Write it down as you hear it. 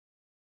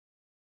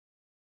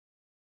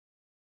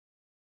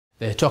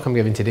The talk I'm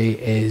giving today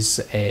is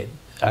an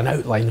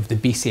outline of the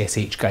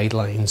BCSH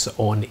guidelines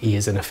on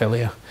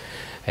eosinophilia.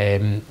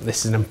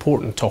 This is an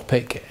important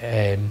topic.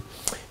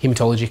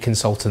 Haematology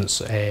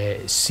consultants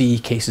see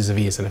cases of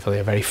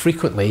eosinophilia very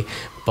frequently,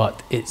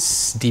 but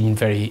it's deemed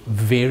very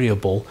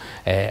variable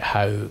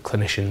how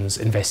clinicians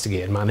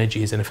investigate and manage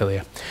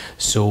eosinophilia.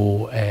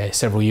 So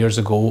several years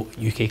ago,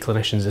 UK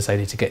clinicians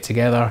decided to get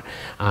together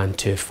and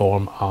to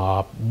form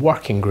a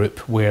working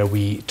group where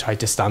we tried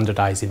to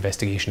standardise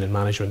investigation and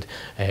management,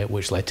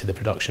 which led to the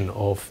production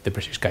of the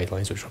British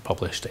guidelines, which were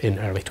published in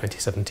early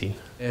 2017.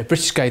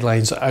 British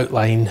guidelines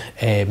outline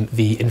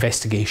the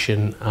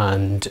investigation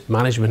and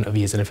management of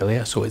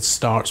eosinophilia. So it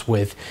starts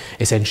with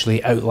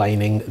essentially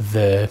outlining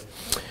the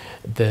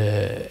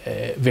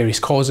various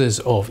causes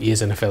of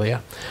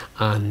eosinophilia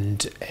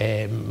and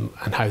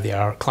how they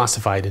are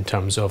classified in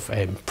terms of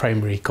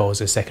primary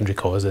causes, secondary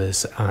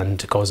causes,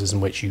 and causes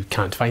in which you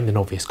can't find an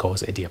obvious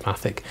cause,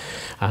 idiopathic.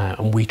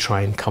 And we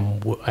try and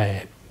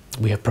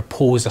we have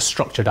proposed a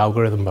structured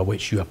algorithm by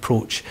which you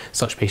approach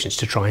such patients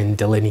to try and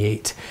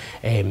delineate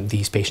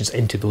these patients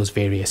into those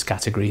various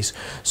categories.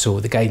 So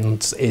the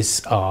guidance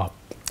is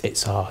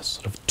it's a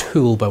sort of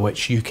tool by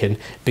which you can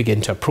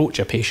begin to approach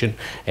a patient,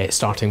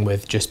 starting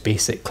with just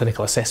basic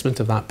clinical assessment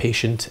of that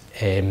patient,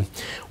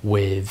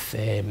 with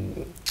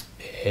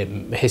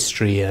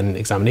history and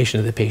examination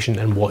of the patient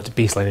and what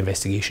baseline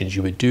investigations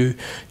you would do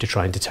to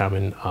try and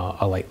determine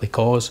a likely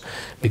cause,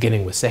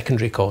 beginning with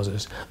secondary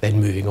causes,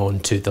 then moving on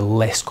to the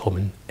less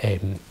common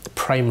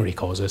primary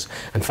causes,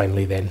 and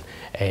finally then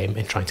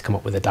in trying to come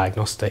up with a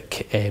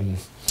diagnostic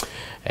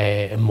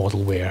a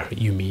model where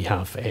you may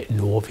have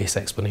no obvious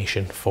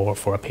explanation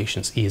for a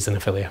patient's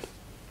eosinophilia.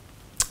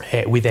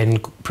 We then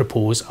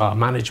propose a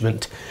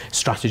management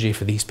strategy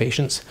for these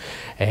patients,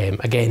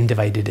 again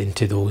divided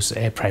into those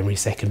primary,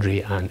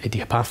 secondary and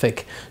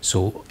idiopathic.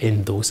 So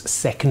in those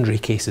secondary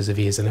cases of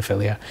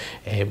eosinophilia,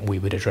 we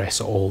would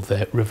address all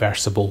the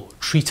reversible,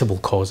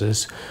 treatable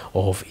causes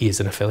of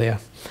eosinophilia.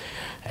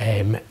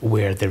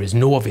 Where there is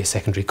no obvious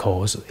secondary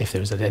cause, if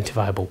there is an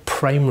identifiable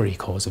primary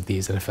cause of the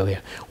eosinophilia,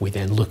 we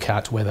then look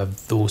at whether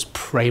those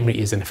primary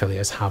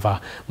eosinophilias have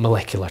a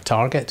molecular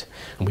target,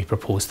 and we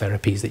propose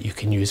therapies that you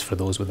can use for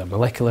those with a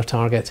molecular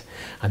target,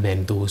 and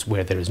then those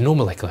where there is no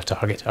molecular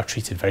target are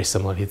treated very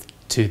similarly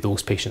to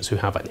those patients who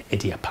have an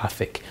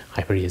idiopathic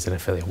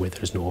hypereosinophilia where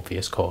there is no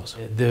obvious cause.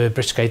 The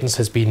British guidance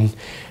has been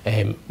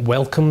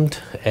welcomed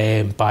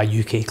by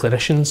UK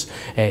clinicians,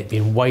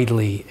 been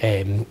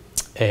widely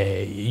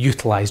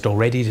utilised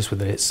already just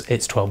within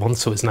its 12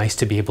 months, so it's nice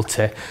to be able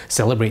to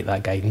celebrate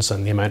that guidance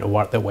and the amount of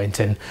work that went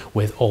in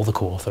with all the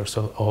co-authors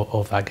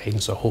of that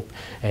guidance. So I hope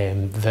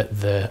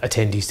that the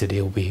attendees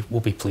today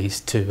will be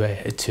pleased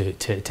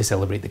to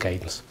celebrate the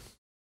guidance.